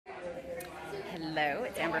Hello,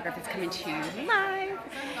 it's Amber Griffiths coming to you live.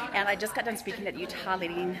 And I just got done speaking at Utah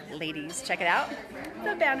Leading Ladies. Check it out.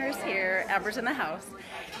 The banner's here. Amber's in the house.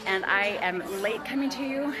 And I am late coming to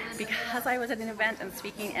you because I was at an event and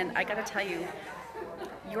speaking, and I gotta tell you,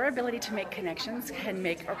 your ability to make connections can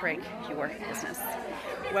make or break your business.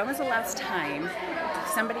 When was the last time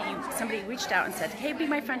somebody reached out and said, hey, be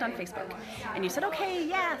my friend on Facebook? And you said, okay,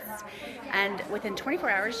 yes. And within 24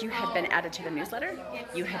 hours, you had been added to the newsletter.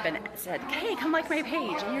 You had been said, hey, come like my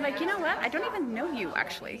page. And you're like, you know what? I don't even know you,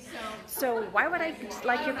 actually. So why would I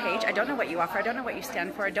like your page? I don't know what you offer. I don't know what you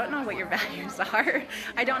stand for. I don't know what your values are.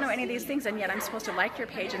 I don't know any of these things, and yet I'm supposed to like your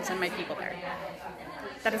page and send my people there.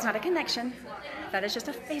 That is not a connection. That is just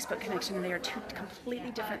a Facebook connection, and they are two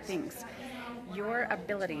completely different things. Your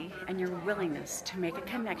ability and your willingness to make a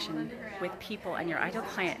connection with people and your ideal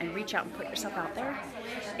client and reach out and put yourself out there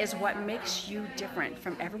is what makes you different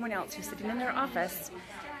from everyone else who's sitting in their office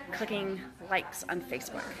clicking likes on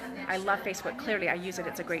Facebook. I love Facebook. Clearly, I use it.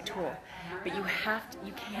 It's a great tool. But you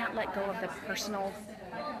can't let go of the personal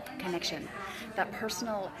connection, that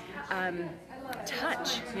personal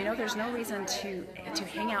touch. You know, there's no reason to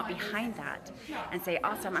hang out behind that and say,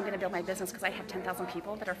 awesome, I'm going to build my business because I have 10,000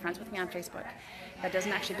 people that are friends with me on Facebook. That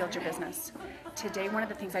doesn't actually build your business. Today, one of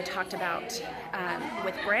the things I talked about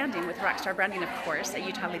with branding, with Rockstar Branding, of course, at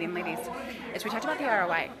Utah Leading Ladies, is we talked about the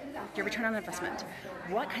ROI, your return on investment.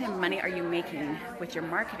 What kind of money are you making with your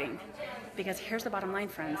marketing? Because here's the bottom line,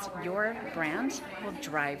 friends, your brand will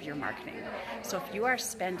drive your marketing. So if you are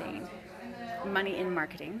spending money in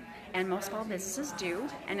marketing, and most small businesses do,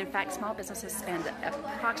 and in fact small businesses spend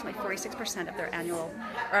approximately 46% of their annual,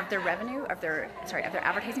 or of their revenue, of their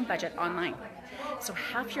advertising budget online. So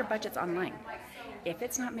half your budget's online. If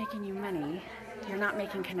it's not making you money, you're not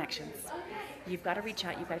making connections. You've got to reach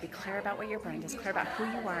out, you've got to be clear about what your brand is, clear about who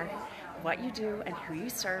you are, what you do, and who you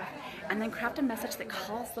serve, and then craft a message that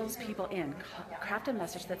calls those people in. Craft a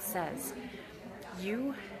message that says,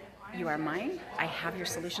 you are mine, I have your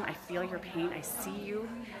solution, I feel your pain, I see you,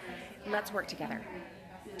 let's work together.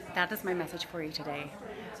 That is my message for you today.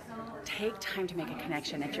 Take time to make a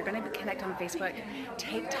connection. If you're going to connect on Facebook,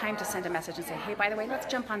 take time to send a message and say, hey, by the way, let's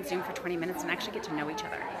jump on Zoom for 20 minutes and actually get to know each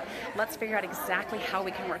other. Let's figure out exactly how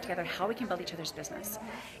we can work together, how we can build each other's business.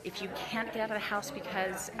 If you can't get out of the house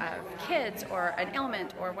because of kids or an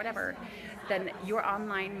ailment or whatever, then your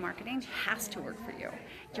online marketing has to work for you.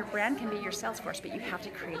 Your brand can be your sales force, but you have to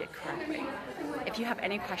create it correctly. If you have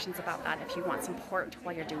any questions about that, if you want support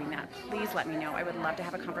while you're doing that, please let me know. I would love to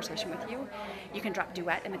have a conversation with you. You can drop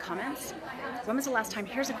duet in the comments. When was the last time,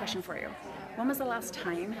 here's a question for you. When was the last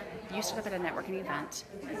time you stood up at a networking event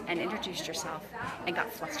and introduced yourself and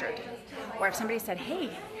got flustered? Or if somebody said, hey,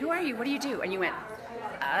 who are you? What do you do? And you went,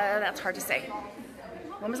 that's hard to say.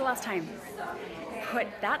 When was the last time? Put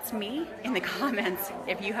that's me in the comments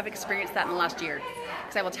if you have experienced that in the last year,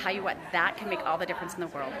 because I will tell you what, that can make all the difference in the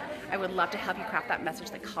world. I would love to help you craft that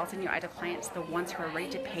message that calls in your ideal clients, the ones who are ready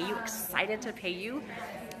to pay you, excited to pay you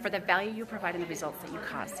for the value you provide and the results that you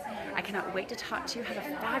cause. I cannot wait to talk to you. Have a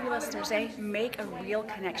fabulous Thursday. Make a real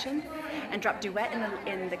connection and drop duet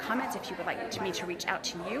in the comments if you would like me to reach out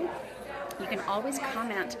to you. You can always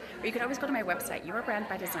comment, or you can always go to my website,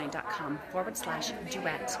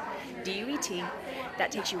 yourbrandbydesign.com/duet, D-U-E-T.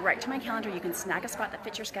 That takes you right to my calendar. You can snag a spot that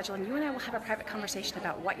fits your schedule, and you and I will have a private conversation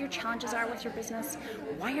about what your challenges are with your business,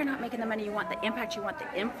 why you're not making the money you want, the impact you want,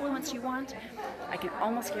 the influence you want. I can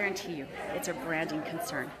almost guarantee you it's a branding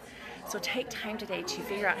concern. So take time today to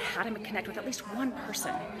figure out how to connect with at least one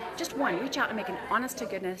person. Just one. Reach out and make an honest to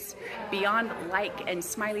goodness, beyond like and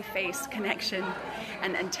smiley face connection.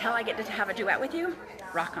 And until I get to have a duet with you,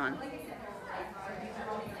 rock on.